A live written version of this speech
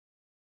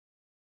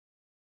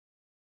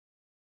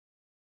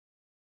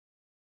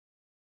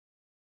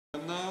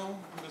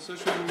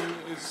session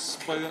is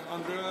by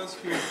Andreas.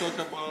 He will talk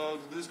about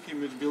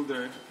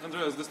diskimage-builder.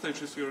 Andreas, the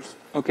stage is yours.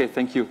 Okay,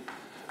 thank you.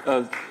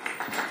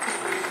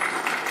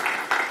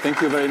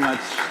 Thank you very much.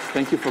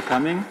 Thank you for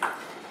coming.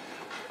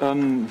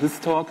 This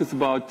talk is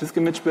about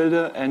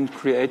diskimage-builder and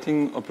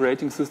creating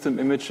operating system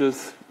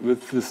images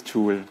with this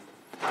tool.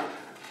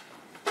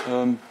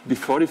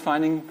 Before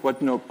defining what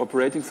an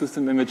operating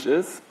system image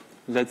is,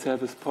 let's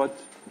have a spot.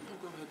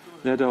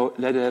 Let's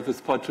have a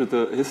spot to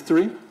the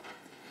history.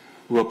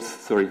 Whoops,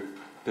 sorry,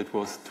 that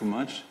was too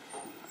much.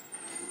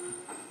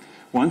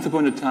 Once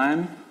upon a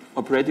time,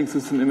 operating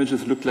system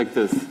images looked like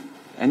this.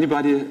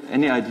 Anybody,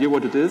 any idea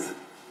what it is?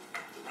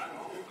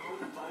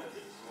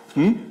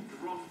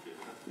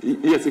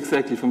 Yes,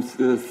 exactly, from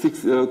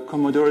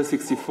Commodore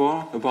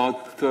 64,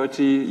 about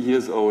 30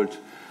 years old.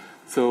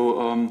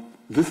 So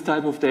this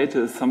type of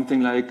data is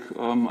something like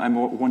I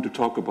want to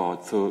talk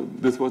about. So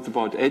this was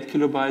about 8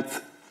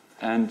 kilobytes,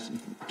 and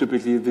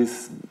typically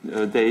these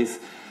days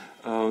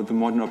the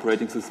modern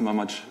operating systems are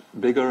much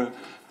bigger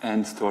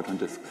and stored on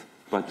disks.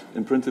 But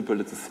in principle,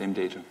 it's the same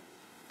data.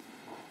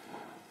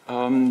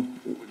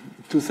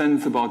 2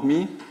 sentences about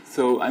me.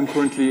 So I'm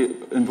currently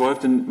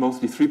involved in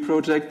mostly 3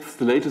 projects.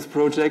 The latest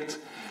project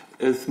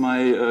is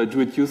my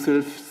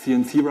do-it-yourself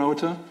CNC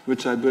router,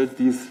 which I built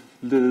these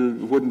little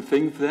wooden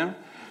things there.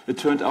 It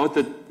turned out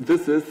that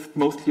this is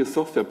mostly a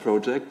software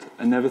project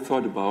I never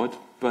thought about,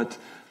 but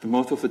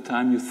most of the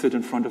time you sit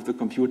in front of the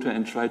computer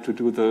and try to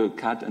do the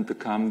cut and the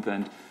comp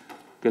and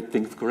get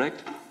things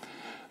correct.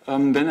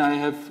 Then I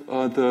have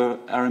the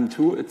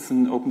RM2. It's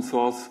an open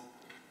source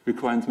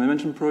requirements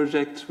management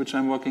project which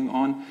I'm working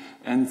on,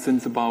 and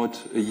since about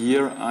a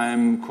year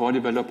I'm core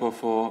developer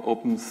for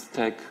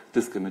OpenStack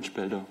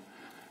diskimage-builder,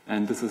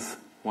 and this is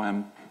why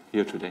I'm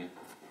here today.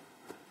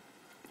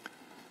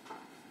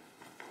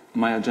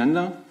 My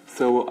agenda.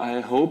 So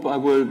I hope I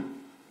will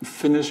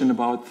finish in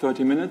about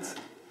 30 minutes.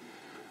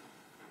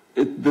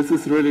 This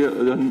is really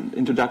an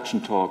introduction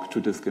talk to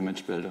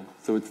diskimage-builder.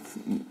 So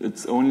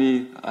it's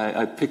only,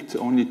 I picked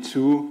only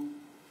 2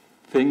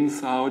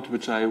 things out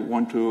which I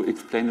want to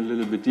explain a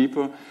little bit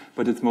deeper,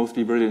 but it's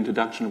mostly really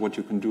introduction of what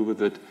you can do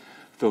with it.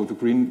 So the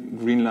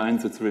green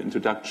lines, it's really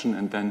introduction,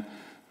 and then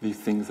these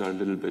things are a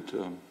little bit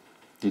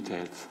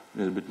detailed, a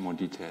little bit more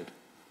detailed.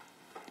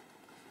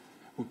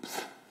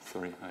 Oops,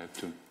 sorry, I have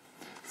to.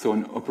 So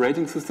an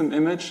operating system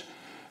image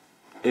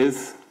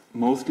is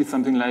mostly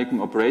something like an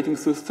operating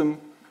system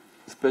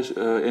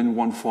in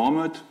one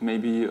format,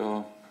 maybe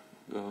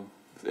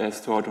as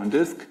stored on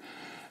disk,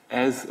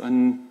 as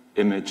an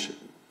image,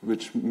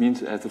 which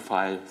means as a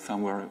file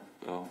somewhere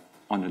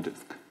on a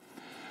disk.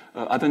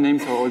 Other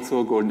names are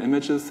also golden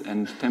images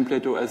and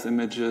template OS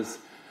images,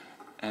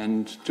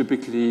 and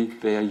typically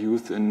they are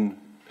used in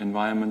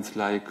environments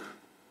like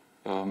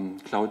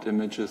cloud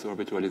images or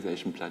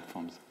virtualization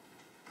platforms.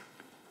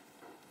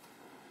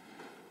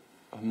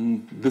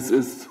 This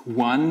is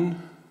one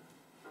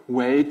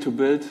way to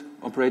build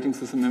operating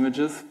system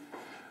images,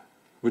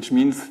 which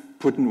means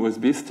put an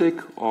USB stick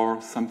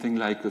or something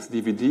like this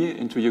DVD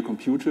into your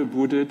computer,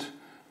 boot it,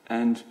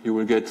 and you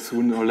will get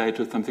sooner or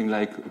later something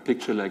like a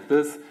picture like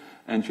this,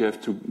 and you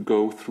have to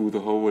go through the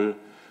whole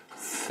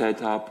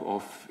setup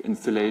of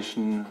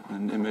installation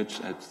an image.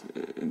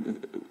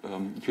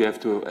 You have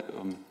to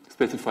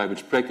specify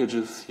which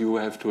packages you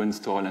have to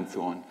install and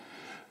so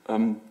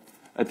on.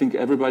 I think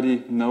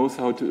everybody knows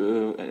how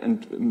to,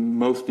 and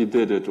mostly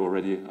did it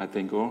already, I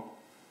think, or?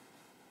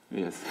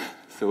 Yes.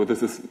 So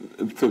this is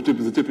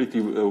typically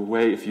a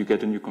way, if you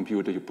get a new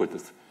computer, you put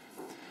this.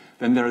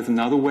 Then there is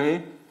another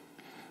way.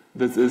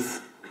 This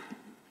is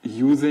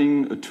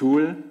using a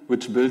tool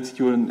which builds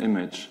you an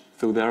image.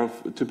 So there are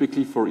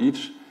typically for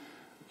each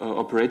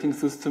operating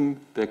system,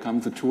 there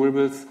comes a tool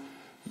with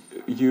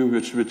you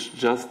which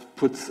just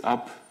puts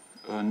up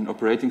an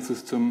operating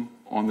system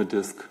on the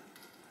disk,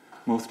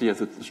 mostly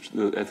as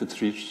a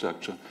tree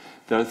structure.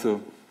 There's a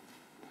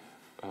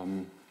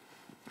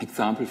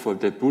example for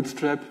that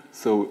bootstrap.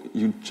 So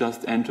you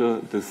just enter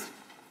this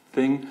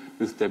thing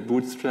with that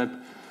bootstrap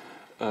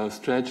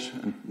stretch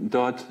and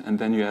dot, and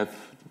then you have,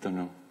 I don't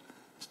know,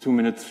 2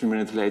 minutes, 3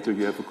 minutes later,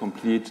 you have a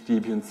complete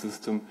Debian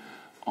system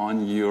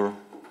on your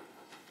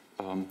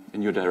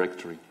in your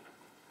directory.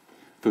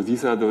 So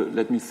these are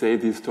let me say,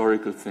 the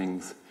historical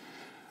things.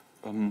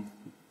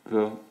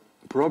 The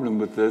problem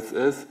with this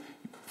is,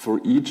 for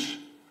each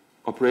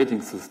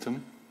operating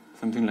system,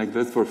 something like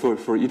this,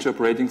 for each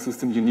operating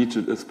system, you need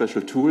a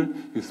special tool,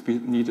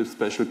 you need a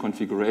special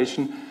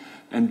configuration,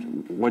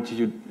 and what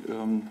you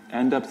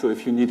end up, so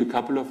if you need a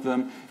couple of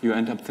them, you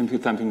end up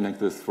simply something like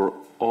this. For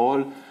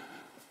all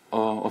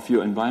of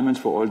your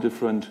environments, for all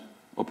different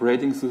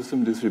operating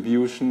system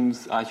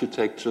distributions,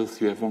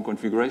 architectures, you have one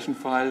configuration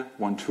file,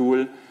 one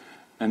tool,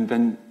 and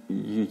then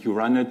you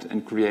run it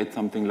and create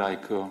something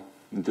like a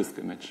disk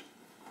image.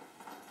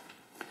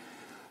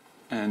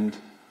 And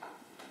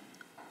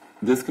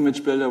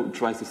diskimage-builder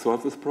tries to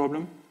solve this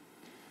problem.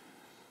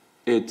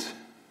 It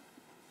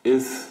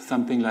is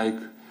something like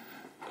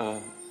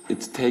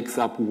it takes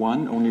up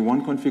only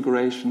one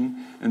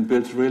configuration and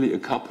builds really a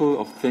couple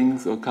of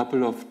things, a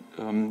couple of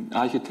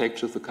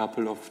architectures, a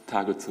couple of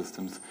target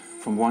systems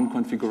from one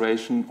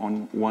configuration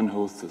on one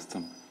host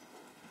system.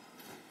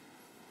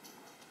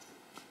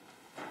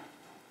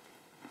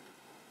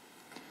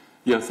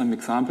 Here are some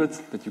examples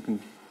that you can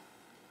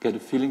get a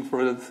feeling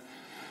for this.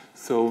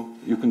 So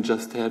you can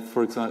just have,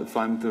 for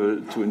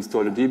example, to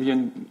install a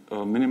Debian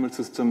minimal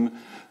system,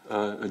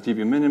 a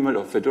Debian minimal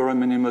or Fedora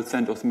minimal,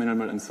 CentOS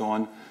minimal, and so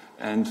on.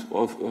 And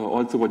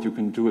also what you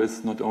can do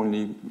is not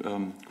only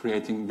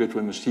creating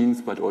virtual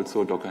machines, but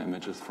also Docker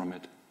images from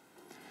it.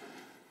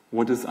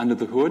 What is under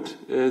the hood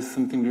is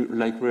something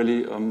like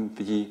really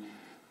the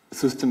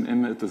system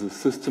image, the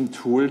system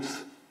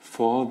tools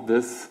for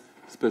this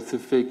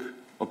specific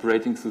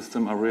operating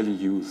system are really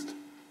used.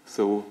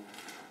 So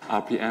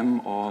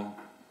RPM or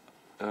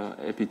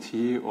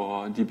APT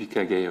or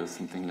dpkg or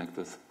something like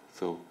this.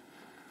 So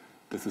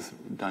this is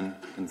done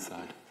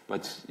inside.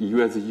 But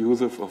you as a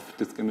user of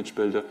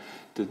diskimage-builder,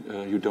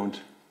 you don't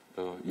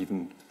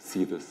even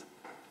see this.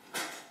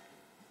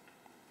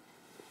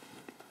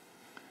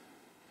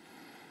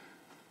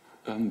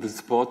 The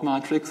support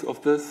matrix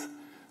of this,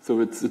 so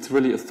it's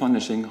really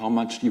astonishing how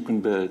much you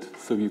can build.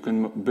 So you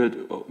can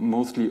build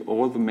mostly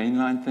all the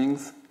mainline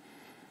things,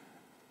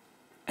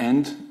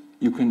 and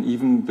you can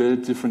even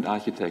build different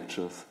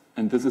architectures.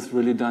 And this is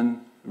really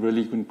done,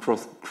 really you can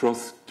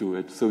cross do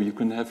it. So you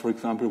can have, for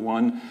example,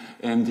 one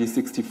AMD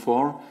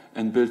 64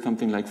 and build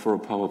something like for a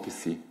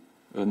PowerPC,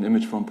 an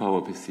image from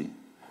PowerPC.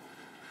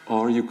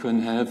 Or you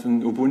can have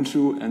an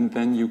Ubuntu and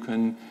then you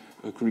can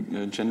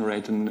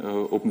generate an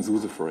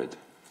OpenSUSE for it.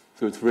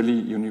 So it's really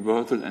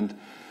universal, and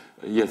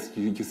yes,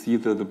 you see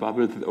the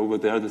bubble over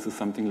there. This is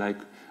something like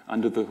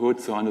under the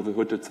hood. So under the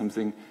hood it's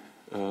something,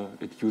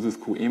 it uses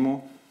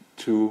QEMU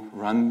to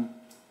run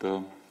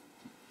the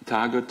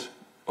target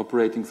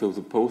operating, so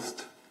the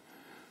post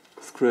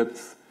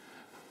scripts,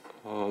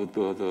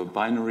 the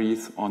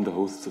binaries on the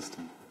host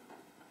system,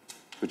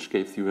 which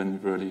gives you a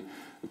really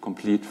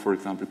complete, for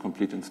example,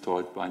 complete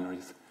installed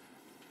binaries.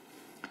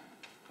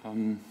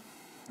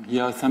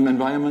 Here are some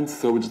environments.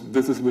 So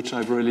this is which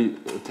I've really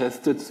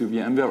tested. So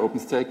VMware,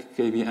 OpenStack,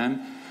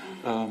 KVM,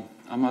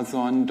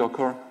 Amazon,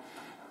 Docker.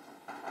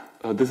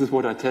 This is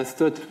what I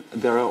tested.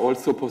 There are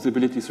also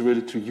possibilities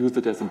really to use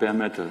it as a bare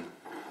metal.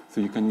 So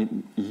you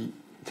can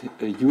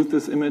use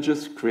these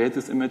images, create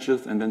these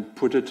images, and then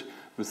put it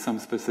with some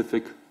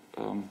specific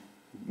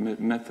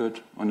method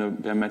on a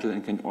bare metal,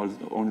 and can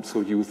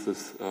also use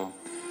this,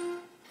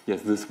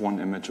 this one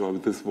image or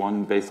this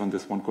one based on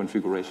this one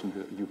configuration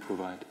that you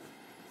provide.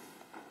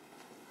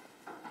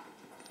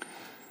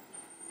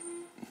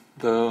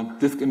 The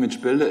disk image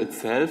builder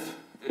itself,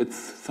 it's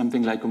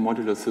something like a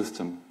modular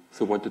system.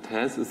 So what it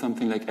has is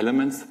something like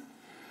elements,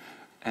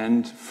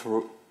 and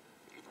for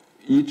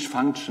each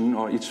function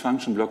or each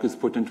function block is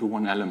put into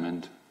one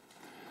element.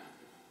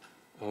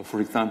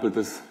 For example,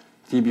 this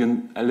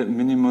Debian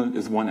minimal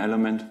is one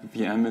element,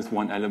 VM is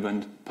one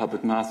element,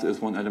 Puppet Master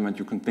is one element.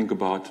 You can think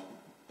about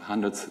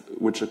hundreds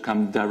which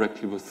come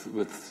directly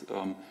with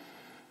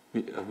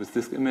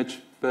disk image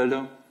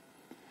builder.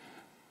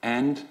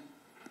 And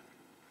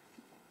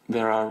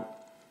there are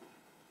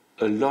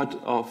a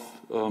lot of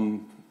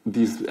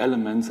these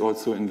elements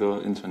also in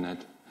the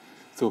internet.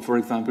 So for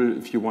example,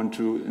 if you want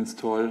to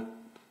install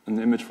an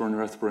image for a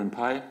Raspberry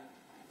Pi,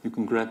 you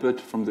can grab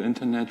it from the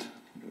internet,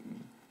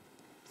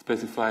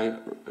 specify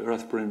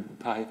Raspberry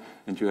Pi,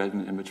 and you add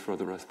an image for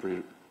the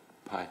Raspberry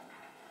Pi.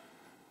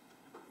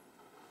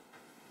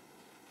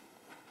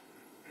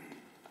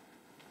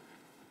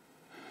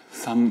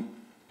 Some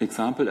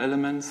example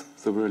elements,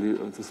 so really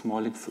a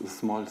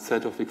small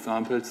set of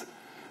examples.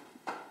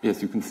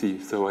 Yes, you can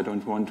see, so I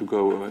don't want to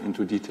go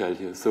into detail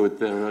here. So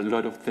there are a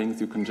lot of things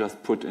you can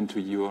just put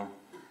into your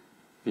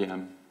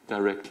VM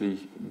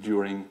directly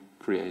during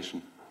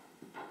creation.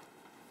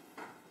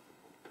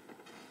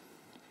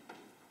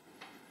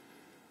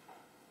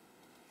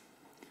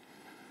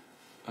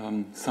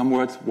 Some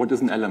words, what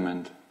is an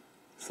element?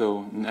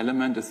 So an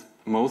element is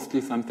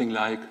mostly something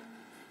like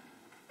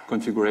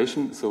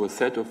configuration, so a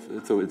set of,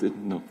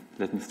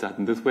 let me start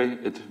in this way.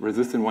 It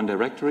resists in one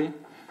directory,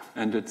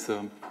 and it's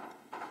a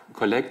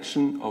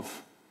collection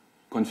of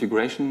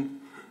configuration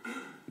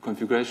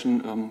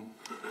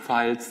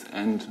files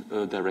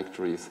and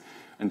directories.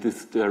 And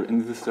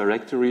in this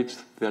directory,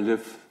 there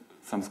live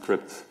some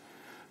scripts.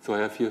 So I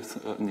have here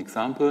an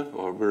example,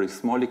 or a very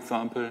small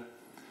example.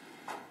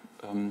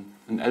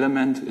 An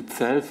element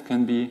itself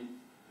can be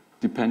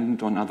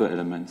dependent on other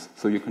elements.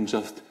 So you can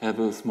just have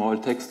a small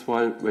text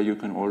file where you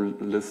can all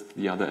list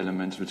the other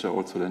elements which are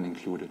also then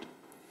included.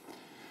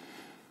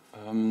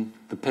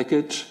 The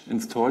package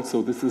installed,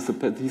 so these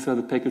are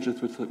the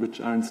packages which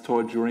are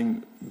installed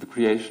during the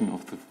creation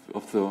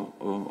of the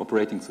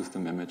operating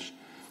system image.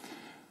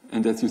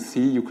 And as you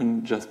see, you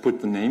can just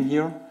put the name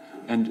here,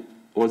 and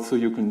also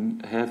you can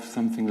have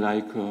something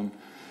like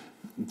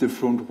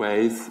different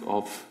ways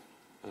of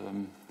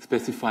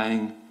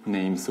specifying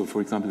names. So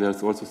for example,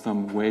 there's also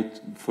some way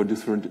for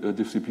different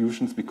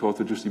distributions, because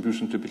the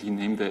distribution typically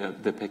name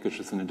their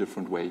packages in a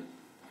different way.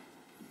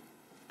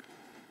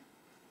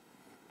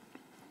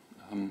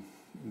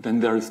 then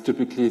there is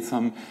typically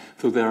some,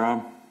 so there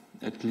are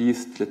at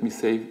least, let me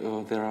say,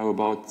 there are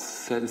about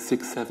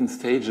 6-7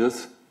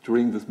 stages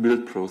during this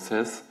build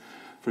process.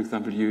 For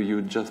example,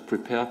 you just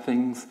prepare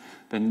things,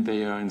 then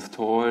they are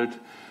installed,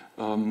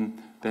 then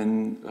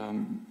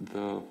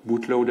the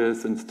bootloader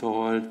is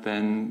installed,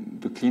 then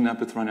the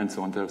cleanup is run, and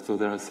so on. So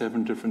there are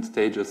 7 different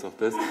stages of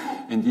this,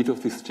 and each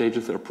of these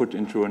stages are put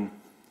into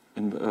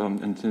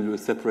a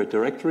separate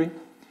directory,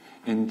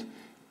 and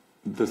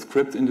the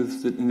scripts in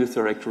this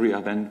directory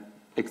are then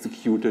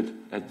executed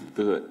at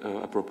the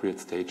appropriate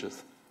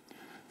stages.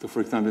 So,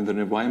 for example, in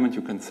the environment,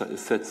 you can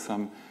set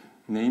some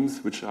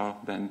names which are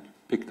then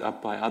picked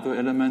up by other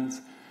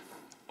elements,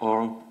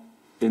 or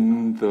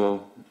in the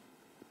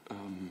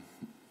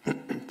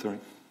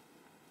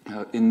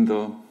in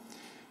the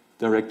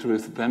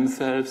directories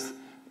themselves,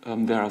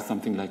 there are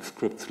something like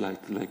scripts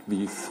like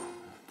these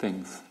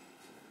things.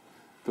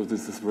 So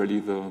this is really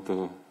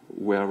the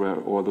where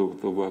all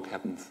the work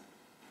happens.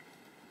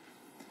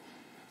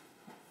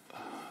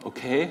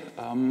 Okay,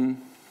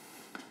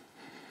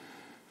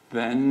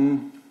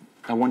 then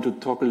I want to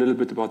talk a little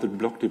bit about the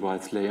block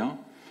device layer,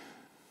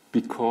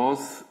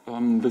 because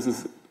this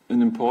is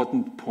an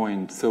important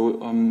point. So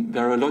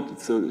there are a lot.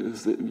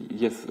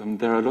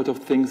 There are a lot of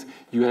things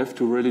you have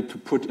to really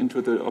put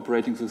into the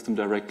operating system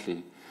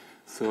directly.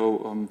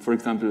 So, for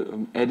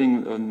example,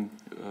 adding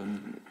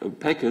a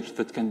package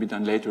that can be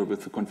done later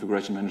with the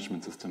configuration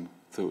management system,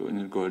 so in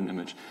a golden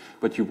image.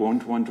 But you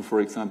won't want to, for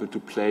example, to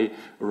play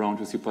around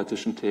with your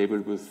partition table,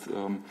 with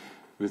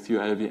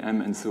your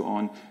LVM and so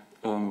on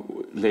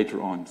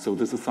later on. So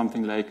this is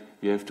something like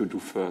you have to do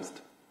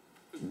first,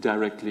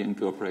 directly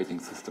into the operating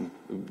system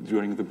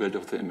during the build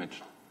of the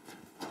image.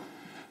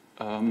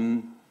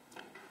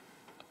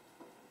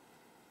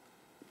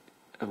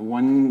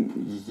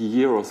 One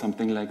year or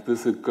something like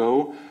this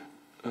ago,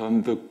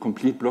 the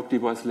complete block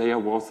device layer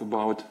was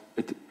about,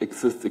 it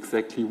exists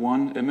exactly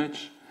one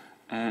image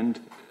and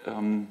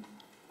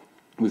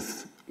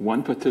with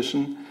one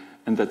partition,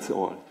 and that's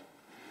all.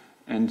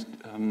 And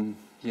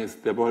yes,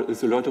 there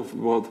was a lot of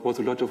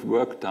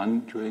work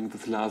done during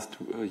this last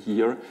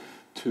year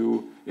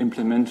to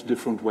implement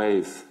different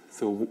ways.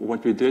 So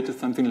what we did is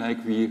something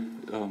like we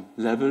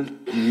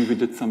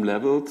did some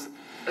levels.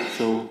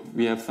 So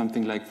we have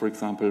something like, for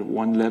example,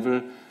 one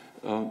level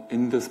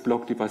in this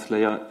block device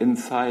layer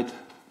inside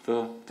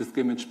the disk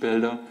image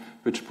builder,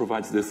 which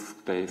provides disk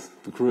space.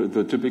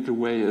 The typical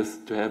way is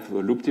to have a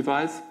loop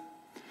device,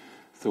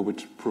 so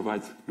which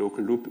provides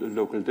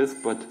local disk,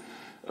 but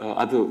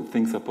other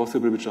things are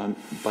possible which are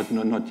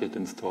not yet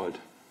installed.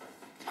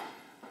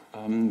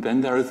 Then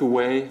there is a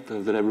way,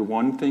 the level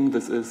 1 thing,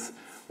 this is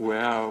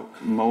where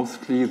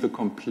mostly the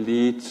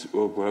complete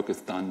work is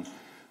done.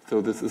 So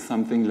this is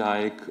something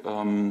like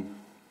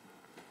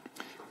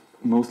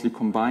mostly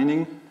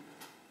combining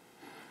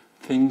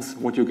things,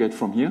 what you get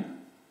from here.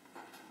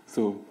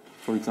 So,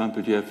 for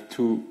example, you have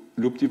 2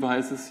 loop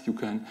devices. You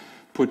can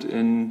put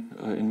in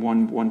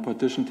one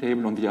partition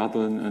table, on the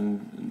other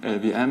an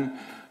LVM,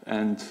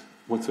 and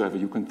whatsoever.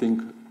 You can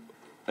think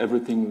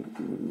everything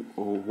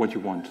or what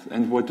you want.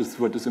 And what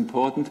is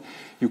important,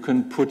 you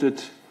can put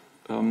it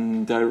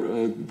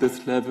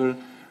this level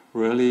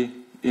really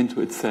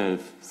into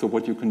itself. So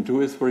what you can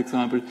do is, for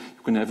example,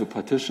 you can have a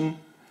partition,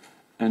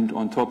 and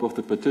on top of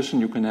the partition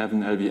you can have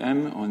an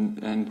LVM,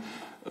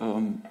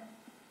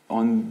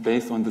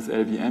 based on this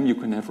LVM you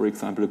can have, for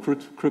example, a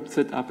crypt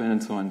setup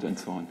and so on and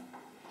so on.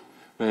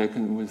 Where I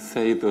can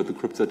say that the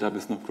crypt setup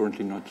is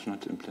currently not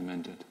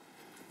implemented.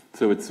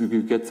 So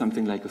you get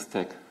something like a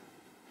stack.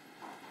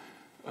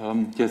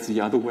 Yes,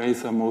 the other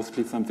ways are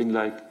mostly something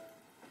like,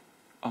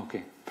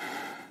 okay.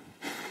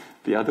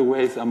 The other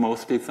ways are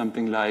mostly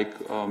something like,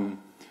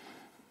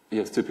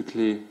 yes,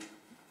 typically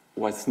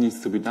what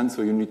needs to be done.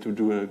 So you need to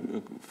do a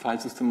file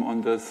system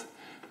on this.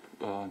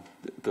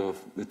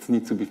 It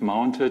needs to be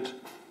mounted.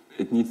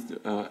 It needs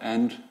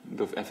and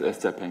the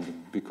FOSDEM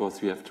handling,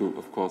 because we have to,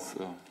 of course,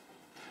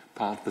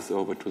 pass this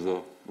over to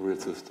the real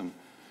system.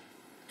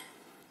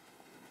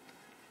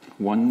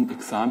 One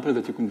example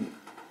that you can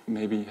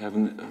maybe have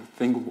a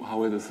think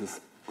how this is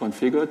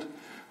configured.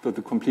 So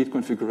the complete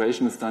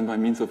configuration is done by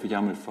means of a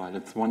YAML file.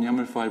 It's one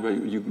YAML file where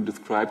you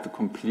describe the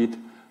complete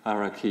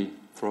hierarchy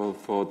for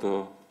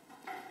the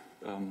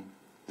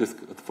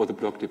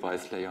block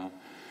device layer.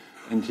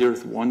 And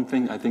here's one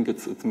thing. I think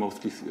it's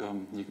mostly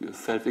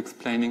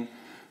self-explaining.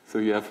 So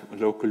you have a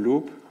local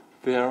loop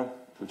there,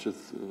 which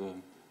is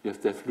you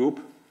have dev loop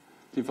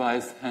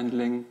device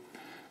handling.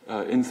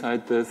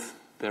 Inside this,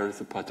 there is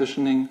a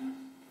partitioning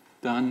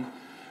done.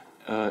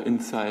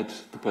 Inside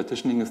the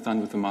partitioning is done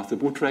with the master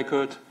boot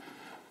record.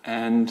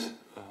 And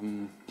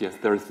yes,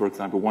 there is, for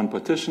example, one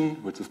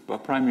partition, which is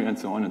primary, and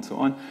so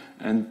on,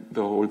 and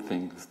the whole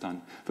thing is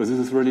done. So this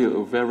is really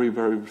a very,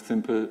 very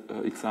simple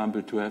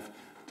example to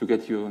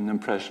get you an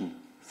impression.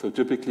 So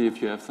typically,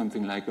 if you have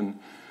something like a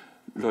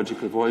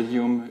logical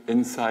volume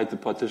inside the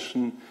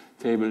partition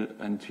table,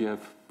 and you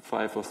have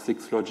 5 or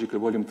 6 logical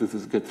volumes,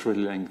 this gets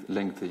really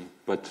lengthy.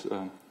 But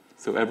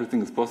so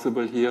everything is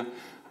possible here.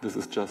 This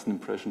is just an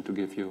impression to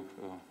give you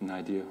an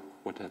idea.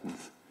 what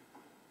happens.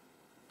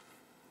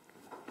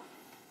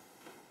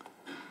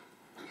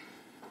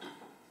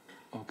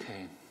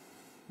 Okay,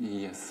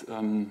 yes.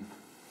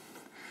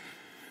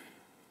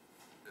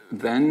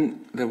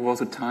 Then there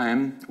was a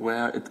time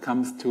where it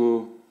comes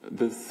to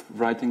this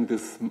writing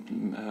this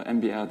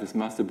MBR, this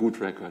master boot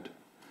record.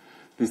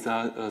 These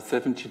are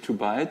 72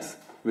 bytes,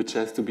 which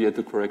has to be at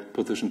the correct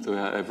position. So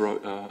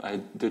I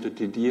did a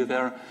DD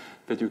there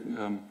that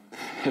you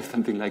have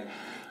something like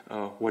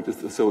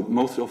so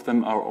most of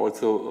them are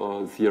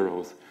also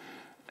zeros.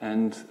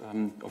 And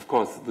of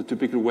course, the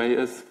typical way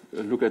is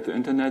look at the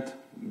internet,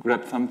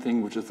 grab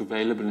something which is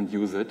available and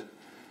use it.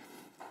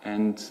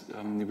 And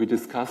we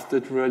discussed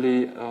it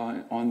really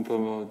on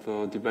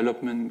the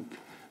development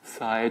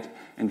side,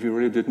 and we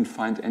really didn't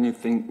find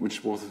anything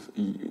which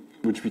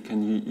we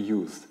can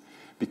use,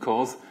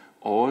 because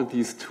all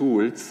these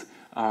tools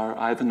are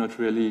either not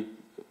really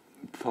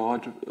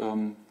thought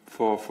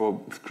for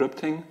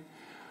scripting,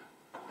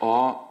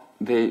 or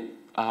they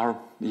are,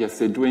 yes,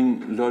 they're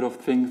doing a lot of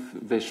things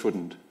they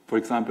shouldn't. For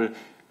example,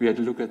 we had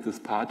to look at this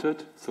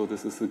parted, so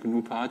this is the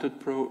GNU parted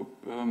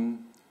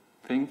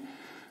thing.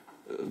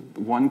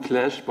 One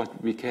clash, but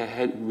we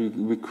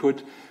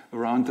could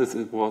around this.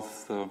 It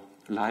was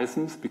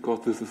license,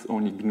 because this is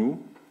only GNU.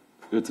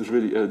 It's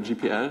really a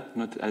GPL,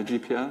 not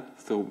LGPL.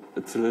 So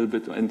it's a little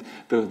bit, and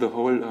the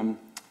whole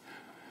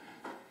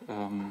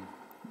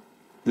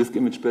disk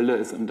image builder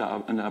is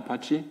under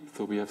Apache.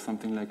 So we have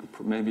something like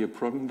maybe a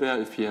problem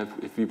there if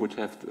we would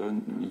have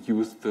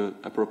used the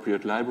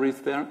appropriate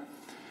libraries there.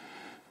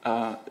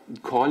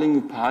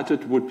 Calling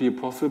parted would be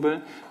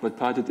possible, but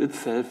parted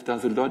itself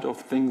does a lot of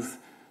things.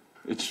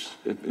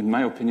 In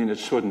my opinion, it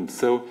shouldn't.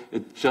 So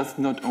it just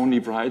not only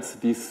writes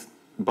these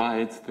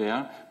bytes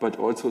there, but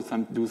also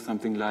do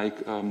something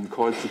like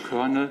calls the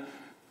kernel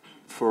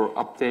for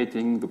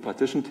updating the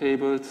partition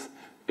tables.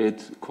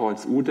 It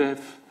calls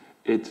UDEF.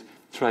 It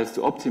tries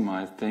to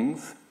optimize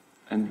things.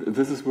 And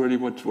this is really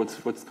what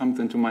comes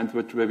into mind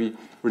where we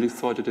really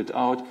sorted it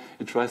out.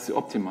 It tries to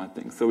optimize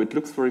things. So it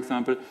looks, for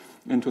example,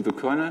 into the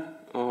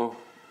kernel,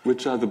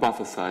 which are the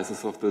buffer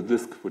sizes of the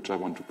disk which I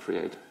want to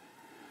create,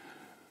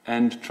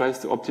 and tries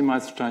to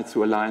optimize, tries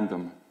to align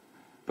them.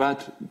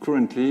 But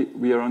currently,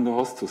 we are on the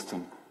host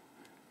system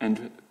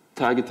and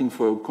targeting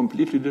for a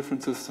completely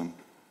different system.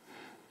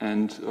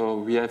 And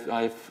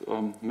I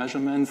have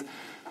measurements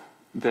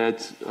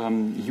that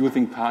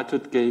using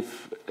parted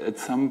gave at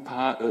some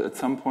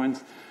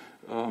point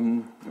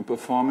a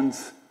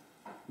performance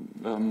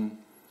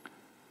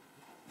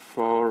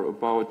for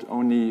about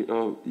only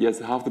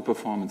half the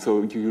performance.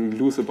 So you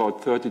lose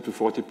about 30 to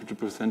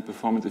 40%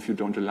 performance if you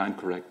don't align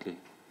correctly.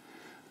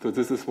 So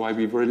this is why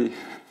we really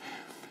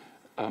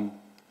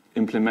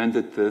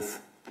implemented this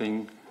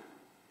thing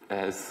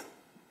as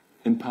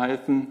in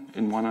Python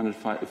in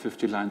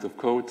 150 lines of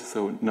code.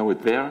 So know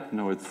it there,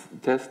 know it's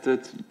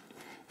tested.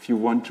 If you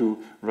want to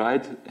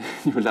write,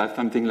 you will have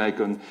something like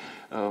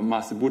a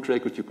master boot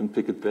record, you can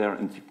pick it there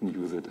and you can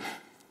use it.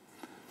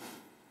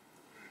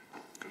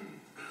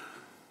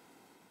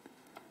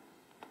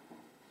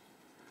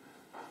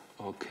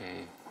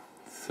 Okay,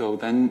 so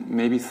then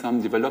maybe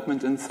some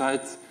development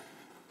insights.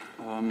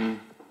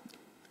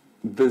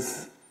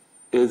 This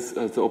is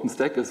the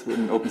OpenStack is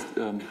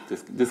an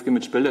disk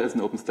image builder is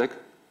an OpenStack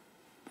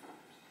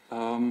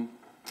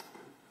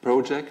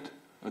project.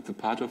 It's a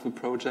part of the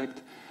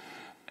project,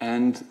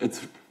 and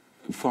it's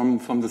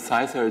from the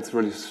size here. It's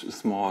really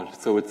small.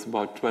 So it's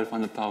about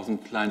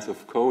 1,200,000 lines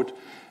of code,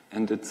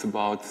 and it's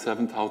about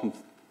 7,000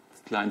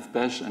 lines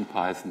Bash and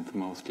Python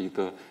mostly.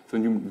 The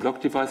new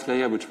block device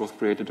layer, which was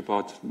created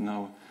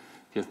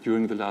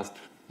during the last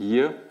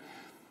year,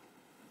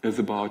 is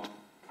about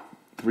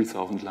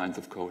 3,000 lines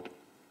of code.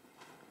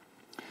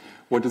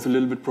 What is a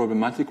little bit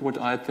problematic, what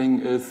I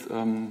think, is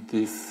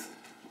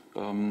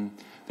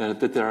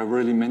that there are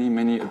really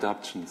many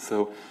adaptations.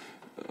 So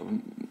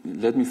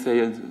let me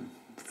say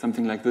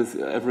something like this.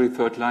 Every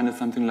third line is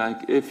something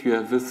like, if you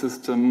have this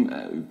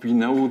system, we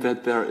know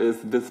that there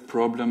is this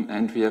problem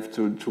and we have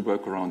to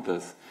work around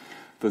this.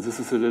 So this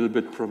is a little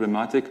bit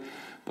problematic,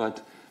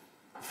 but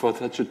for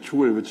such a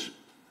tool which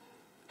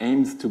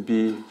aims to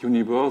be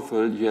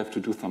universal, you have to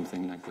do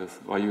something like this,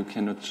 or you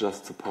cannot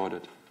just support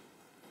it.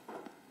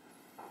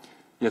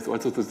 Yes,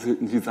 also the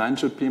design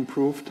should be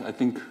improved. I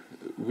think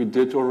we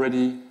did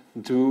already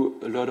do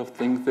a lot of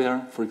things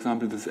there. For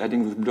example,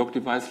 adding this block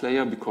device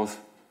layer, because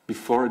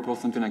before it was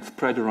something like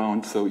spread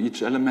around, so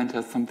each element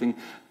has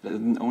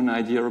an own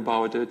idea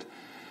about it,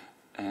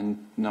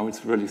 and now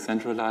it's really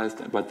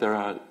centralized, but there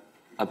are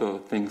other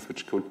things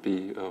which could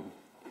be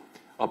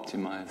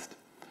optimized.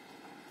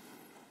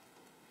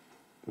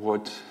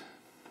 What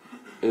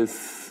is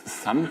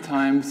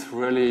sometimes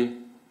really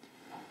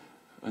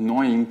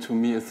annoying to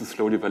me is the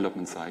slow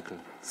development cycle.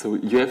 So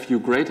you have your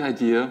great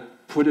idea,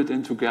 put it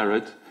into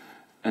Garrett,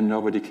 and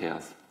nobody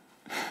cares.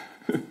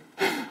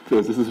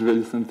 So this is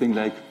really something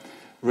like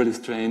really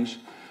strange.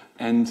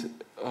 And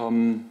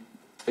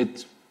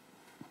it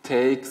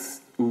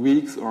takes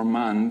weeks or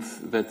months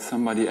that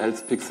somebody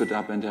else picks it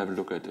up and have a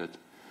look at it.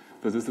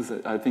 So this is,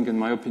 I think, in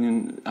my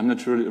opinion, I'm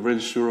not really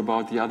sure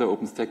about the other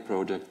OpenStack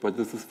project, but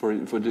this is for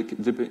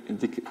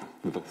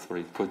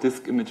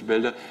disk image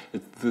builder,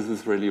 this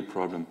is really a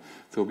problem.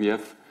 So we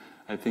have,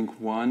 I think,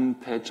 one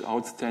patch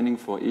outstanding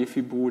for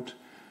EFI boot,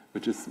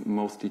 which is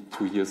mostly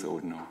 2 years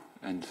old now.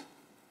 And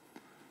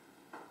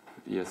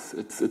yes,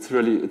 it's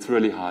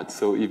really hard.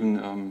 So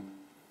even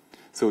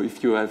so,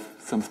 if you have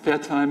some spare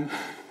time,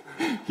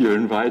 you're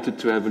invited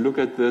to have a look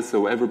at this,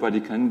 so everybody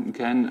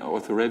can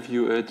also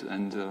review it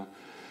and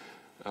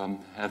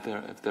have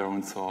their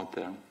own thought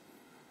there.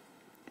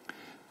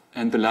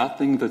 And the last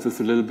thing that is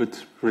a little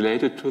bit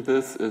related to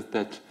this is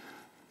that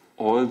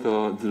all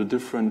the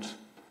different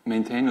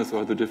maintainers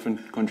or the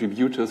different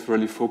contributors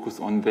really focus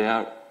on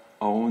their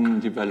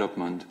own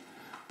development.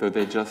 So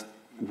they just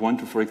want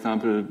to, for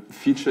example,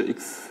 feature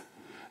X,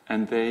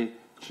 and they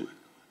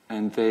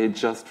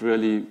just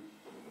really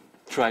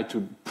try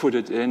to put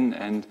it in,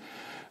 and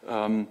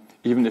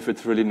even if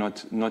it's really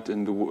not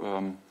in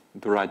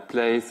the right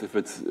place, if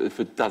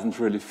it doesn't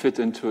really fit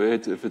into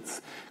it, even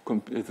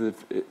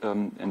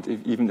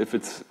if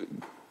it's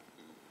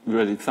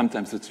really,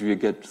 sometimes you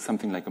get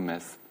something like a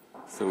mess.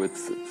 So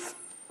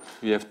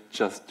we have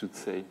just to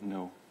say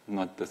no,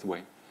 not this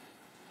way.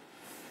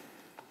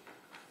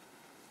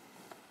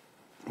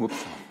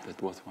 Whoops,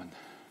 that was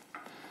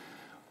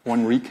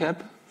one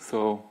recap.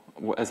 So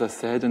as I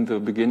said in the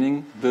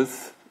beginning,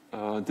 this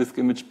disk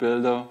image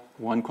builder,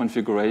 one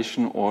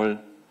configuration, all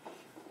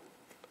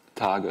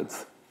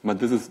targets. But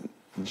this is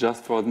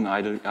just for an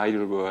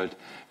ideal world.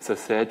 As I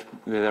said,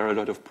 there are a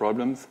lot of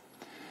problems.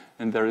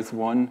 And there is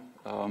one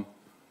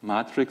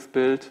matrix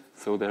build.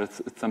 So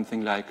there's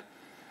something like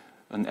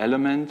an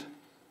element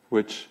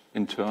which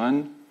in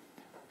turn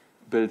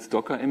builds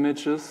Docker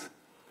images,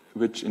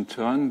 which in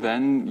turn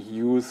then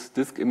use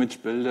disk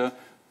image builder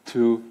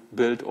to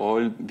build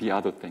all the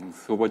other things.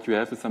 So what you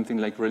have is something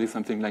like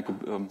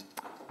a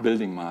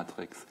building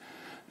matrix.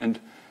 And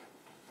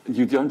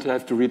you don't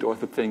have to read all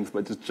the things,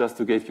 but it's just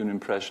to give you an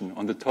impression.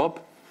 On the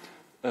top,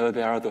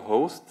 there are the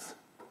hosts.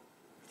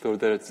 So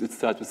it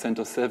starts with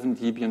CentOS 7,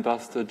 Debian,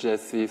 Buster,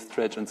 Jessie,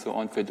 Stretch, and so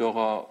on,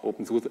 Fedora,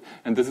 OpenSUSE.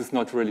 And this is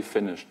not really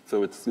finished,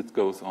 so it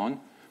goes on.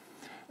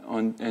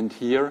 And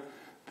here,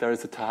 there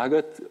is a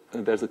target.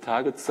 There's a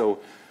target, so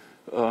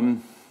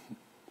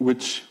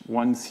which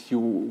ones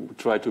you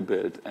try to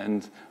build.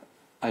 And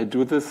I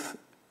do this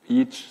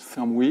each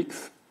some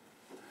weeks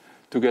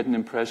to get an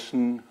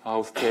impression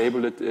how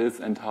stable it is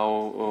and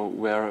how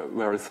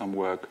where is some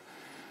work.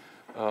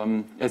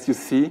 As you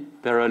see,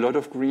 there are a lot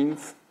of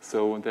greens,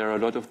 so there are a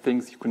lot of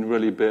things you can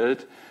really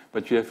build,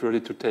 but you have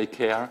really to take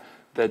care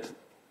that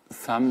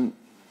some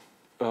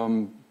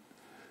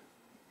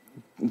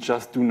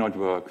just do not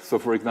work. So,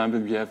 for example,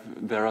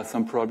 there are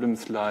some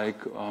problems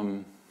like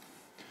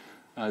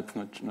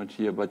it's not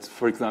here, but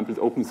for example,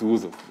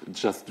 OpenSUSE.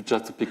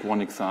 Just to pick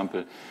one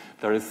example,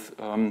 there is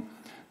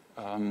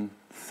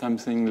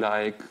something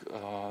like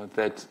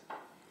that.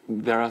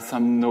 There are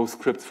some no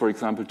scripts, for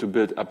example, to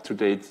build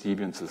up-to-date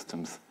Debian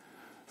systems.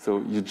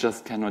 So you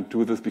just cannot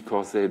do this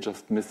because they're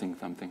just missing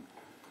something.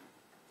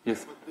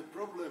 Yes? But the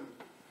problem,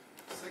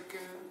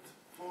 2nd,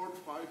 4th,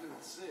 5, and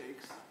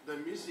 6, the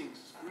missing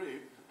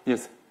script,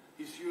 yes,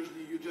 is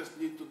usually you just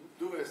need to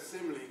do a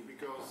symlink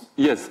because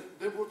yes,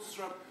 the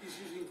bootstrap is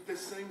using the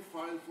same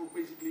file for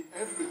basically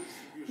every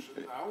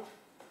distribution now.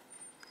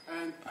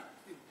 And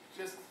it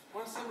just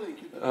one symlink,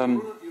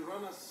 you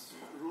run as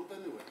root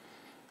anyway.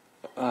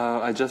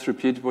 I just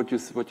repeat what you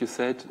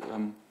said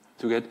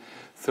to get.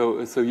 So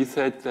you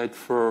said that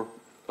for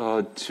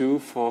 2,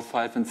 4,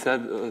 5, and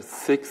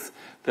 6,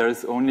 there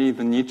is only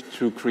the need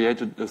to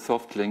create a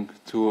soft link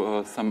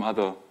to some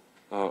other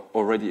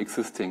already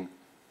existing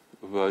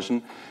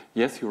version.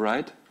 Yes, you're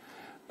right.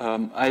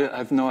 I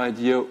have no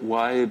idea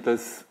why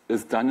this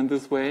is done in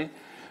this way.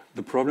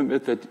 The problem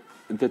is that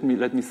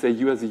let me say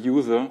you as a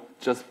user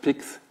just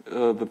picks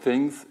the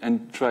things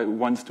and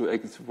wants to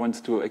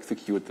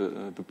execute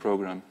the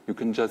program. You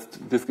can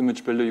just disk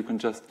image builder. You can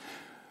just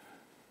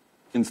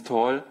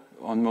install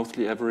on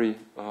mostly every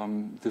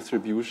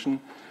distribution,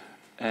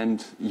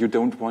 and you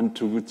don't want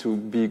to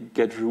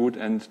get root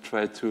and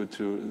try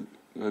to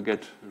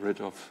get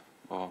rid of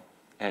or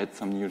add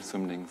some new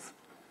symlinks.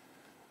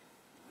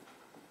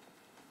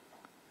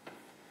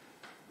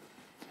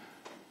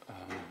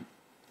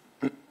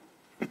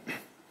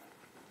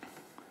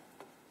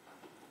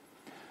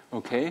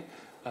 Okay,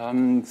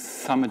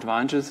 some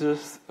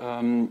advantages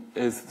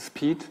is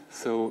speed.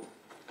 So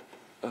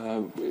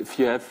if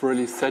you have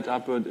really set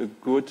up a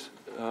good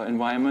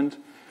environment,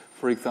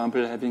 for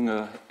example, having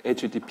a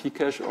HTTP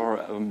cache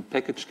or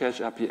package cache,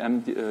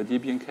 RPM,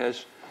 Debian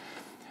cache,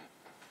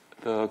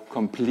 the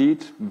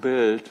complete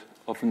build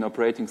of an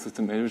operating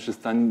system which is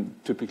done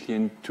typically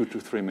in 2 to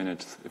 3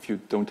 minutes if you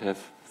don't have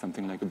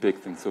something like a big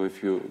thing. So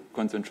if you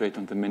concentrate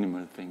on the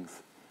minimal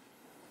things.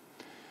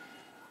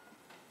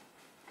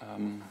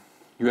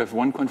 You have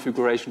one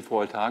configuration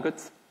for all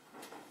targets.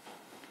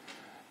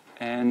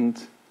 And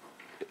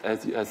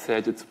as I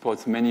said, it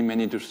supports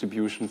many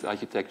distributions,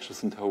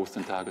 architectures, and host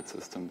and target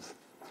systems.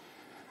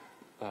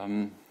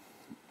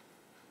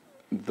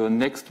 the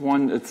next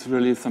one, it's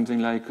really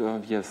something like,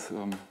 yes,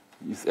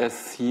 is as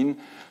seen,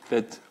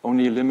 that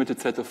only a limited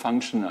set of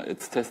function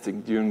it's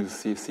testing during the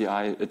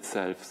CI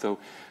itself. So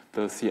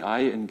the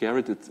CI in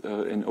Gerrit,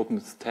 in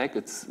OpenStack,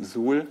 it's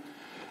Zool,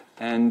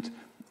 and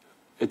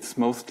it's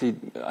mostly,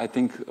 I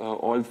think,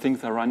 all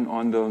things are run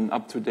on the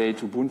up-to-date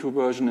Ubuntu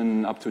version and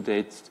an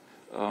up-to-date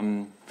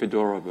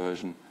Fedora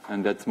version,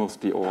 and that's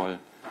mostly all.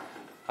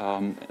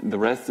 The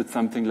rest, it's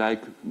something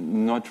like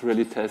not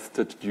really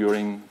tested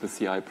during the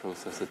CI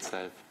process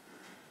itself.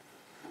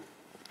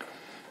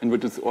 And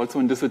what is also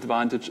a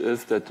disadvantage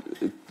is that,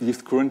 at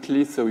least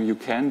currently, so you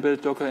can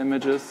build Docker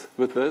images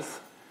with this,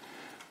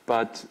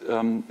 but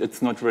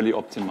it's not really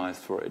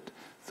optimized for it.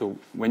 So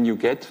when you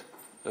get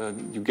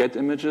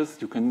images,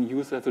 you can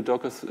use as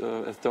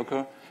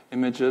Docker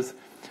images,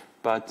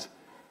 but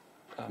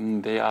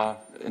they are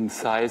in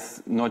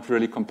size not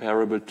really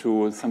comparable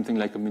to something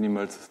like a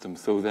minimal system.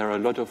 So there are a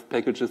lot of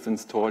packages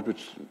installed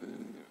which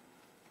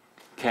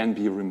can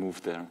be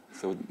removed there.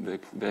 So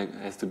there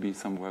has to be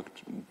some work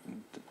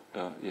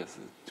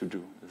to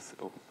do. This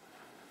open.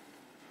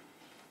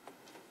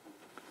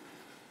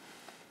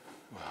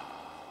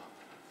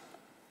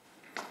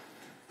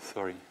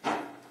 Sorry.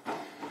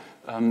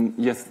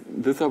 Yes,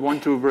 this I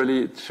want to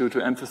really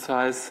to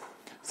emphasize.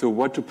 So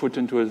what to put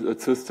into a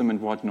system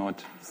and what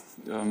not.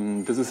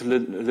 This is a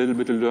little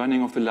bit of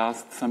learning of the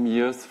last some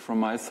years from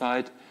my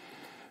side.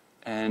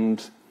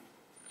 And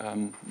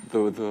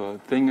the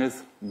thing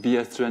is, be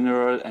as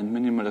general and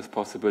minimal as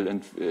possible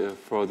and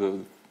for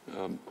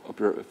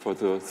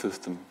the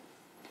system.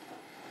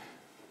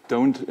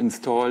 Don't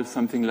install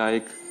something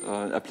like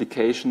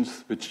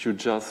applications which you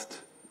just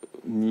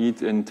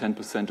need in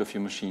 10% of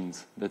your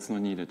machines. That's not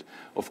needed.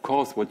 Of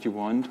course, what you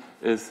want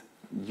is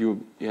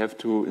you have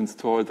to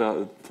install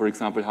for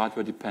example,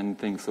 hardware-dependent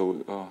things,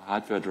 so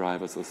hardware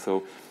drivers or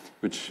so,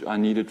 which are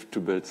needed to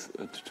build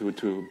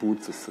to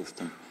boot the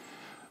system.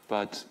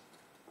 But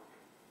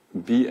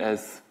be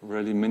as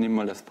really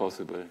minimal as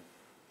possible.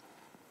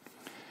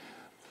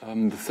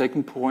 The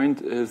second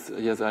point is,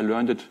 yes, I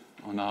learned it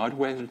on a hard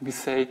way, let me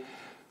say.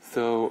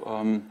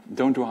 So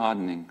don't do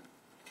hardening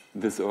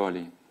this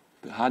early.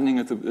 The hardening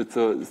it's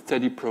a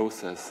steady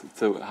process.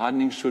 So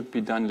hardening should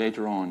be done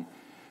later on.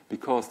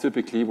 Because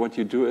typically what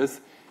you do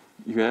is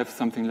you have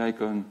something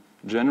like a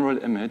general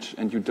image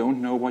and you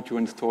don't know what you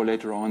install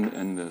later on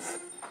in this.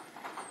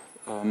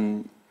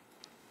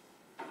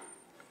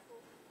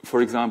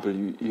 For example,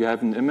 you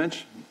have an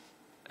image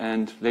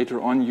and later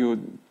on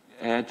you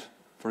add,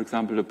 for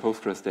example, a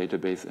Postgres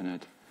database in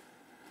it.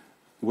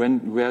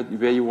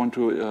 Where you want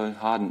to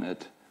harden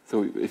it.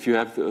 So if you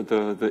have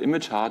the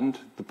image hardened,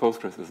 the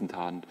Postgres isn't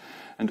hardened.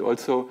 And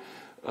also,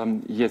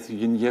 yes,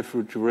 you have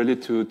to really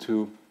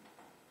to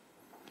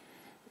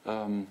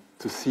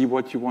see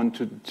what you want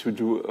to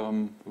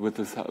do with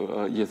this,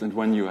 yes, and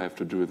when you have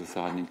to do this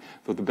hardening.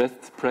 So the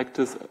best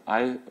practice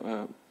I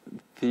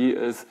see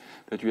is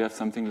that you have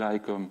something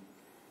like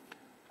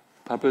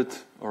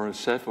Puppet or a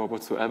Chef or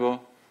whatsoever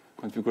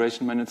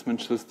configuration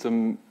management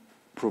system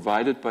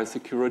provided by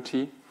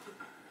security,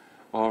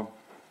 or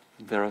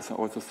there are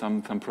also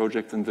some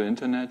projects in the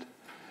internet,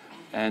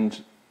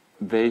 and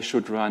they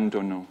should run,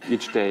 don't know,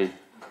 each day.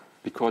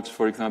 Because,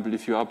 for example,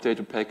 if you update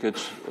a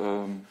package,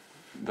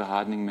 the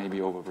hardening may be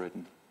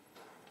overwritten.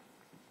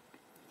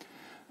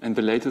 And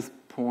the latest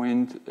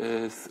point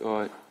is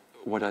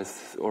what I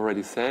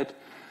already said.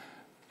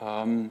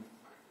 Do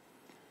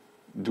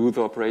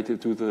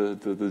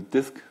the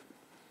disk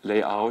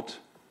layout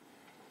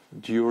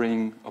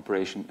during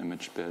operation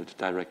image build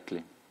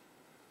directly.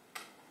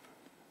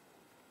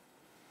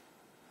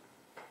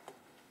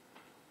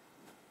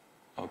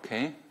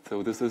 Okay,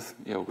 so this is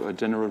a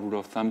general rule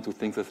of thumb to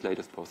things as late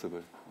as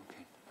possible.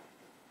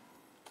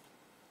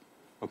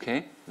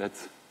 Okay,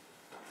 that's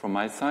from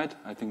my side.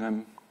 I think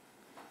I'm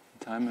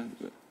time.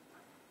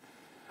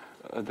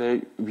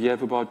 We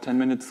have about 10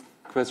 minutes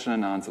question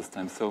and answers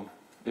time. So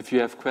if you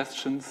have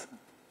questions,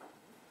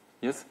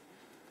 yes?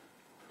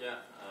 Yeah.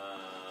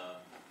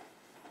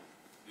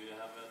 Do you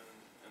have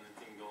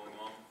anything going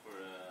on for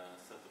a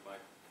set-up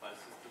file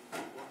system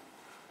support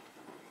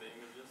in the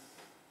images?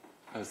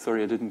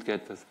 Sorry, I didn't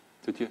get this.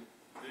 Did you?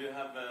 Do you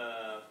have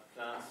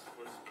plans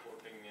for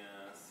supporting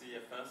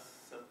CFS,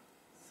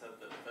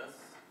 ZFS,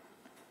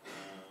 in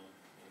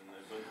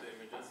both the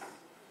images?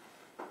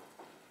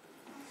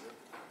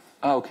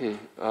 Okay.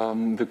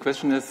 The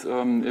question is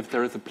if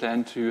there is a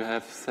plan to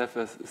have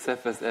CFS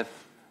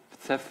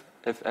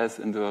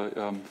in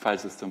the file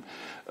system.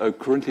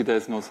 Currently, there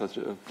is no such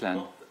a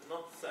plan.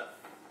 Not CEF.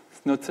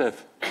 It's not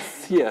CEF.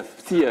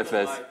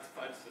 CFS.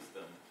 File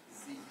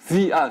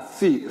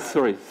system.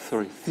 Sorry,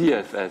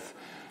 CFS.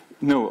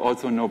 No,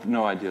 also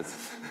no ideas.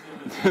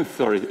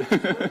 Sorry.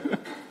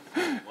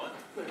 What?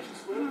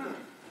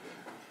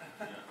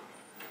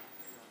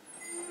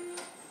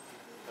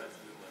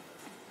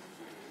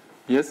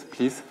 Yes,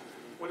 please.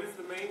 What is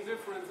the main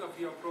difference of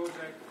your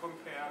project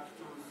compared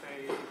to,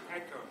 say,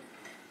 Hacker,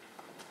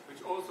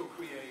 which also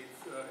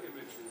creates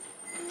images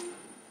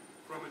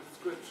from a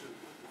description?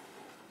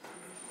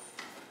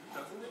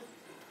 Doesn't it?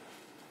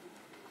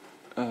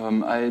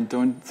 I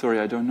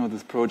don't know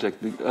this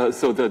project.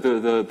 So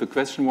the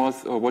question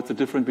was, what's the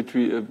difference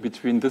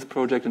between this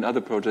project and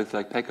other projects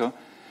like Packer?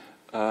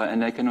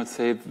 And I cannot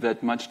say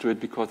that much to it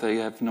because I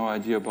have no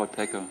idea about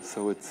Packer,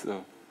 so it's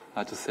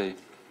hard to say.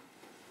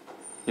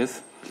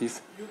 Yes,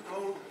 please. You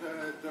told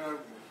that there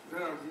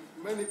are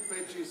many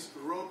patches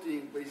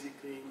rotting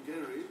basically in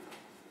Gary.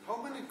 How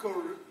many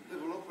core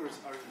developers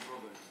are in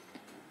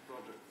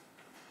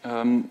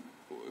project?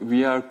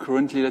 We are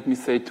currently, let me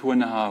say,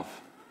 2.5.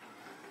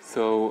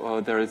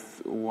 So there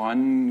is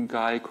one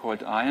guy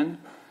called Ian.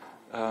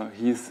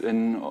 He's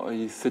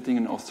sitting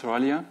in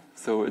Australia,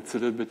 so it's a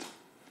little bit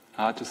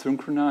hard to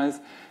synchronize.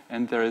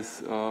 And there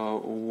is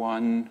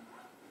one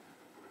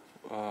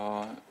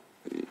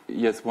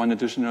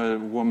additional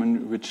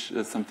woman, which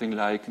is something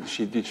like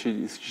she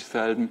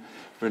seldom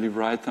really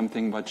writes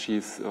something, but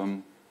she's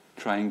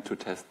trying to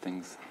test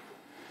things.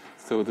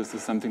 So this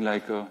is something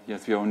like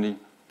yes, we are only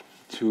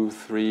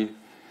 2-3,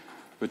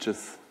 which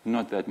is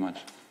not that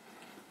much.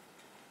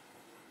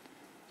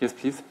 Yes,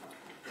 please. Is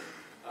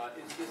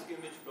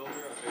diskimage-builder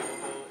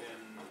available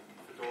in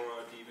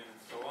Fedora, Debian,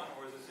 and so on,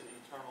 or is this an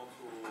internal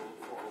tool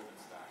for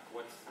OpenStack?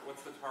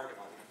 What's the target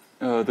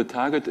audience? The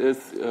target is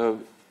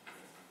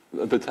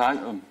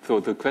so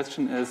the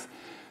question is,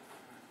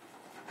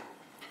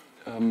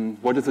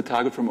 what is the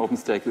target from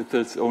OpenStack? Is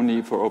this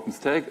only for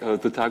OpenStack?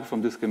 The target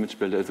from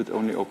diskimage-builder, is it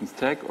only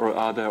OpenStack, or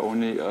are there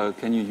only?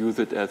 Can you use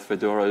it as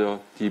Fedora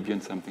or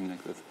Debian, something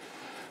like this?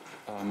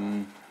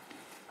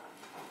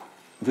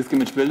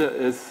 Diskimage-builder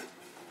is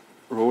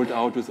rolled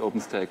out with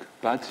OpenStack,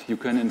 but you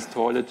can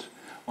install it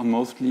on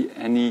mostly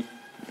any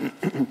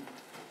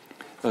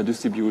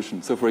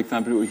distribution. So, for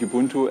example,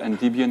 Ubuntu and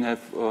Debian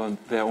have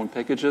their own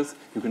packages.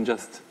 You can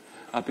just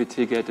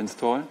apt-get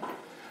install.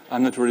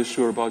 I'm not really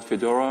sure about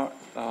Fedora,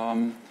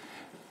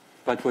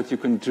 but what you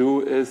can do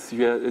is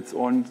it's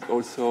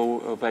also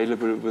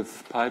available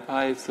with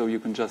PyPy, so you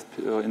can just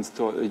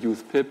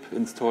use pip,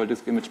 install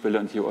diskimage-builder,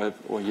 and you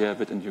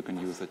have it, and you can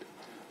use it.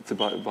 It's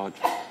about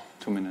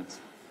 2 minutes.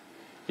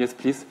 Yes,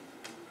 please. Do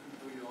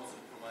you also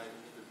provide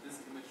the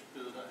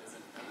diskimage-builder as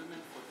an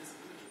element for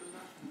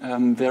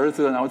diskimage-builder? There is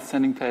an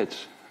outstanding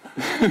patch.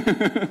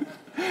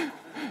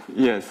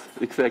 Yes,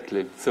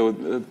 exactly. So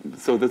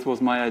this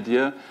was my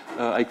idea.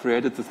 I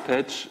created this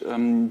patch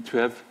to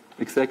have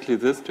exactly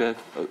this, to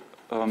have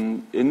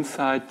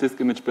inside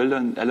diskimage-builder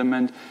an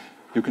element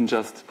you can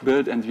just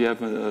build, and we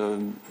have a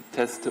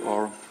test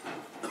or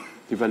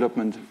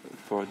development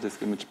for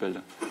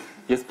diskimage-builder.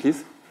 Yes,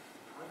 please.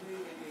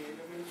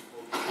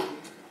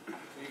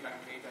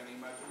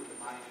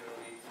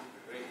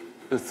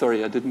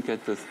 Sorry, I didn't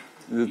get this.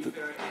 If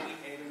there are any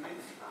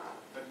elements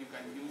that you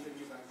can use and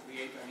you can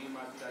create an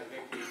image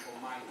directly for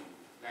mining,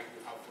 like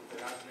you have for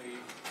the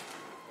Raspberry,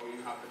 or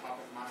you have the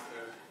Puppet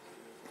Master,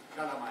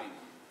 data mining.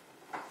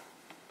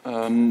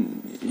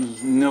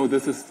 No,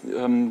 this is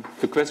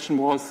the question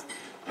was: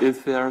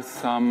 is there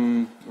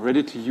some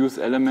ready-to-use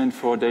element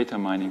for data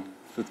mining?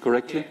 Is it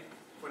correctly? Yeah.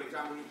 For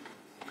example,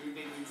 you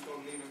need to install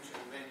Linux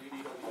and then you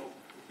need also to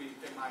build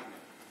a miner.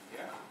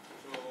 Yeah.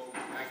 So,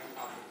 like you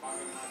have the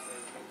Puppet Master,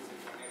 this is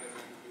an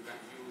element you can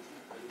use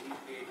and you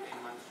create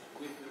image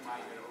with the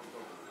miner on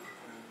top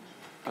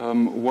of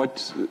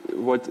it.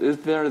 What is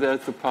there?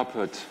 There's a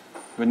Puppet.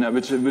 When I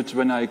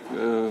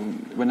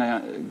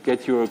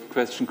get your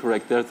question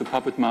correct, there's a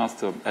Puppet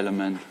Master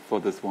element for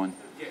this one.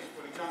 Yes,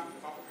 for example, the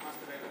Puppet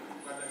Master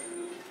element, what does it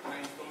do? When I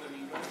install an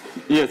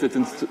image,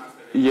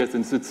 Yes, it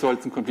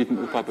installs the complete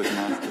Puppet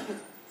Master.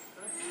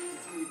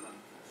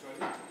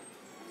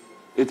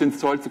 It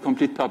installs the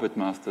complete Puppet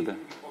Master there.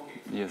 okay.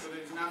 Yes. So there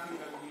is nothing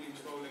that will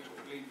install a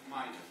complete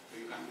miner, so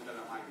you can do that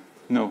mining.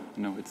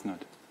 No, it's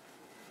not.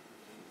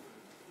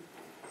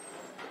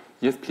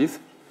 Yes, please.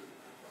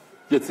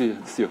 Jetzt Sie.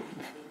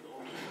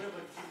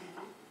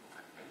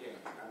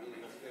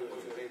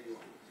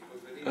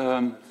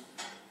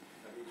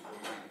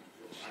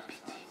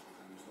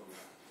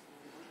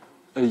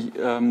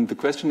 The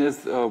question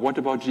is, what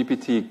about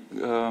GPT,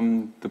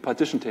 the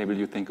partition table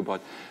you think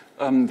about?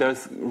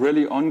 There's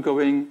really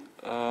ongoing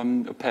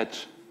a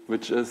patch,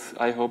 which is,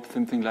 I hope,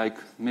 something like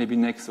maybe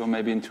next or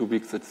maybe in 2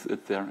 weeks it's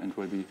there and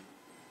will be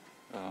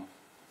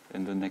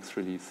in the next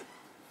release.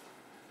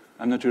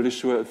 I'm not really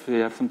sure if we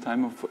have some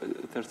time. If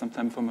there's some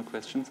time for more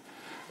questions.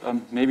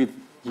 Maybe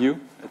you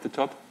at the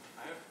top.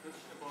 I have a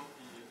question about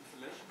the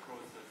installation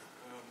process.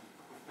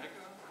 With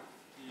Packer,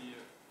 the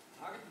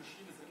target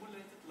machine is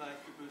emulated like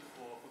you build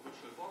for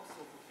VirtualBox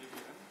or for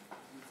KVM,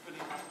 and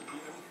spinning up the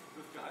VM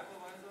with the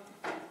hypervisor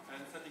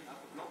and setting up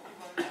a block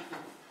device.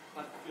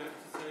 But you have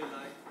to say,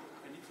 like,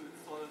 I need to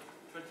install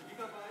 20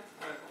 gigabytes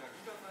of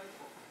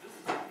this.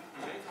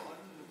 And later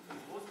on, in the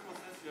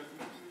post-process, you have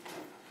to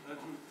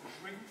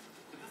shrink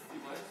the disk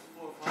device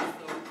for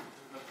faster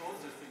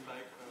processing,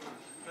 like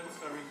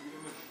transferring the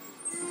image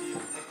to the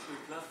actual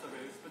cluster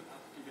where you spin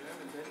up VM,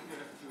 and then you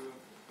have to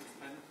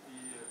expand the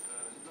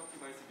block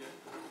device again.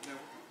 Now,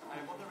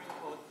 I'm wondering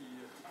about the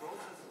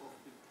process of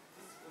this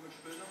image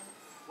builder.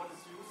 What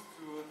is used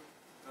to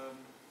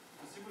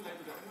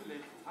simulate or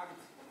emulate the target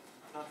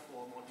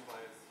platform or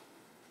device?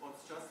 or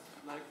it's just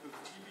like with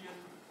Debian,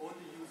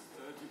 only use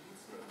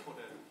debootstrap for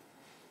that?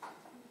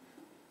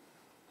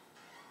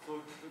 So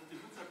with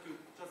debootstrap, you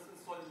just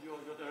install your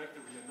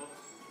directory and not.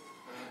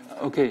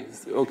 Okay.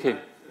 Okay.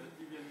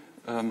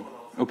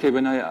 Okay.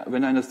 When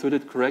I understood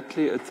it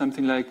correctly, it's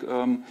something like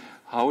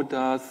how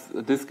does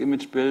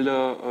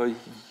diskimage-builder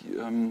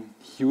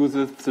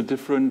uses the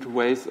different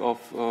ways of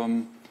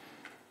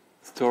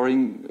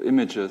storing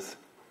images,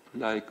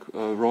 like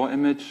raw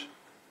image,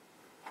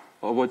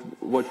 or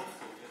what?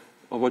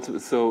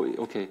 So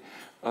okay.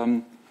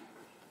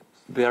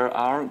 There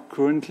are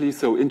currently,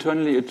 so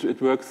internally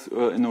it works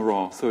in a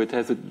raw. So it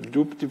has a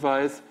dupe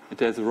device, it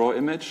has a raw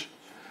image,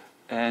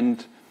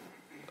 and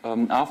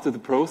after the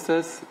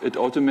process, it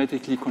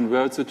automatically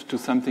converts it to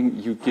something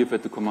you give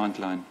at the command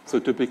line. So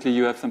typically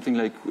you have something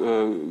like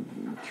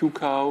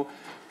qcow,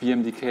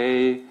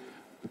 BMDK,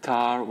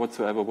 tar,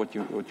 whatsoever, what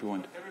you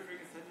want. Everything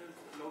is handled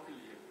locally,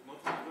 not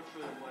in a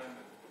virtual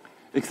environment.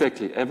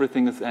 Exactly,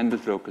 everything is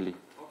handled locally.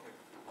 Okay.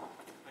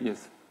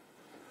 Yes.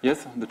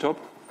 Yes, on the top.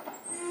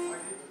 Why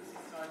did you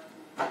decide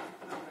to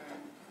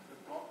implement the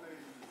block layer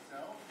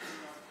itself and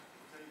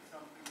not take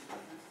something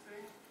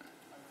existing?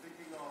 I'm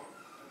thinking of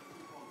a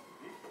tool called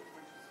Dick,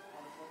 which is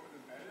on software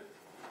embedded,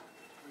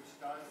 which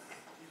does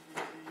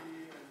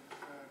GPT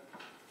and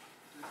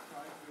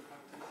describes your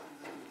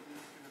partitions in the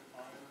disk in a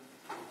file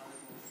and how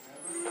it goes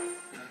together.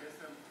 I guess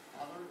there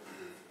are other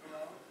tools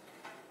around.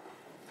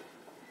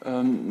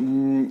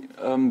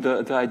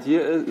 The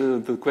idea,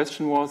 the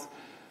question was,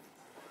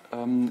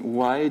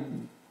 why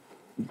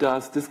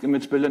does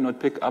diskimage-builder not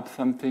pick up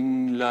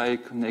something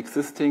like an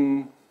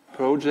existing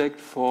project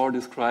for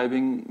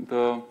describing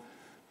the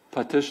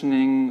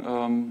partitioning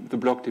the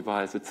block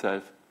device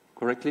itself,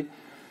 correctly?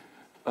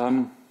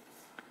 Open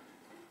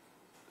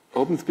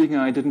speaking,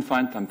 I didn't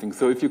find something.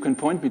 So if you can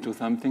point me to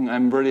something,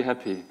 I'm really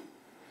happy.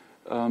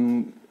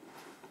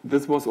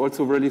 This was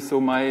also really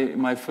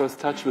my first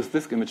touch with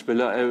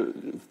diskimage-builder. I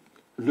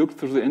looked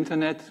through the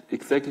internet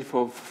exactly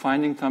for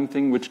finding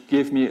something which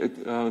gave me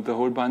the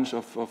whole bunch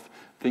of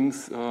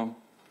things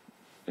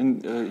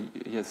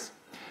yes,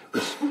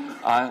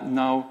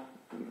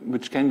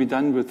 which can be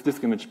done with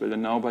diskimage-builder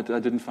now, but I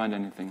didn't find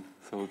anything.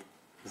 So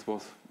this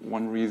was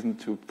one reason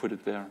to put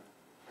it there.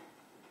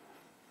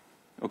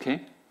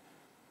 Okay?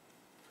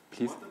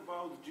 Please. What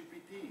about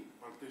GPT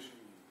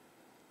partitioning?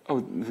 Oh,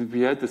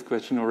 we had this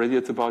question already.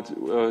 It's about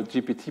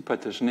GPT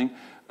partitioning.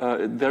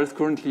 There is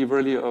currently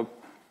really a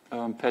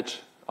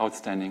patch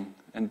outstanding,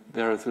 and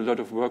there is a lot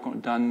of work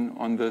done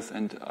on this,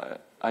 and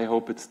I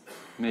hope it's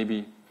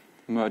maybe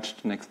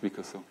merged next week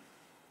or so.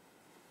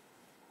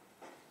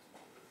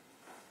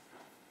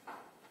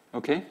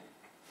 Okay?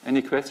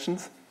 Any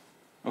questions?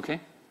 Okay?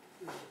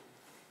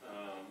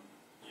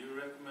 You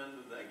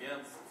recommended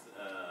against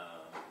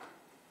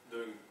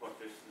doing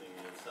partitioning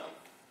yourself.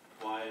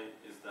 Why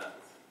is that?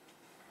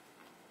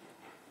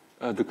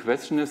 The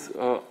question is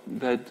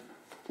that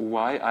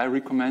why I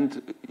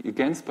recommend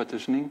against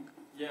partitioning.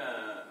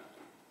 Yeah,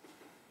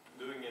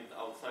 doing it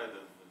outside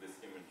of this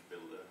image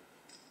builder.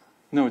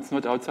 No, it's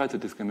not outside the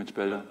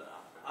diskimage-builder.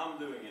 I'm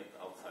doing it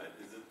outside.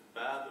 Is it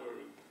bad, or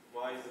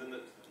why isn't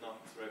it not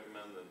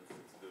recommended to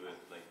do it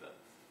like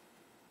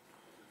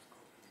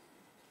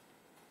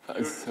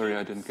that? Sorry,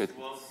 I didn't get.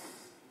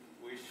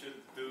 We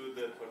should do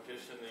the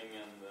partitioning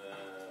and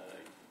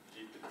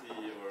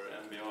GPT or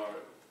MBR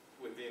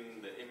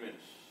within the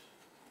image.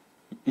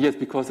 Yes,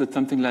 because it's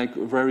something like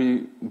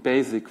very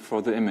basic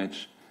for the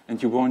image,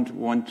 and you won't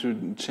want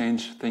to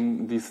change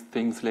these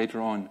things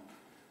later on.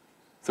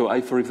 So,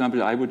 for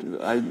example, I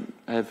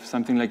have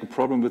something like a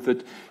problem with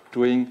it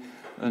doing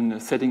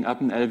setting up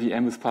an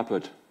LVM with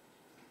Puppet.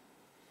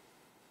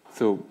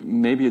 So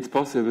maybe it's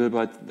possible,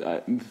 but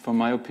from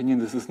my opinion,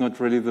 this is not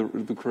really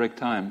the correct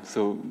time.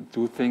 So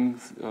do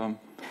things. I'm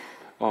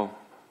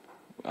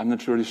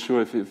not really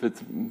sure if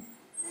it's.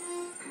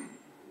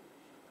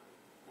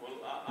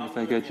 Well, if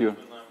I get you.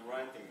 When I'm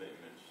writing the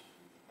image,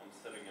 I'm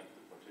setting up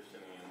the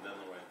partitioning and then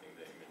writing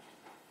the image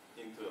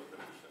into a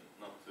partition,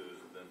 not to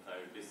the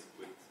entire disk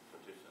with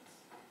partitions.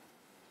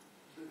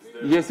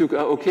 Yes,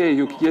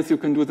 yes, you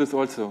can do this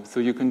also. So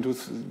you can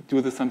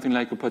do this something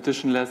like a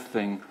partitionless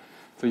thing.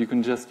 So you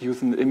can just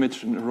use an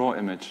image, a raw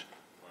image.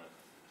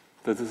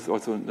 Right. This is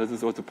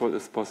also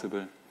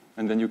possible,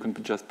 and then you can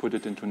just put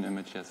it into an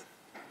image. Yes.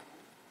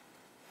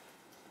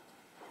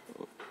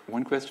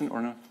 One question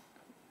or not?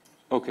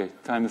 Okay,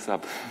 time is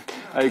up.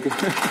 Thank you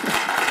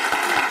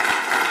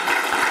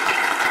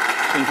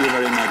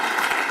very much.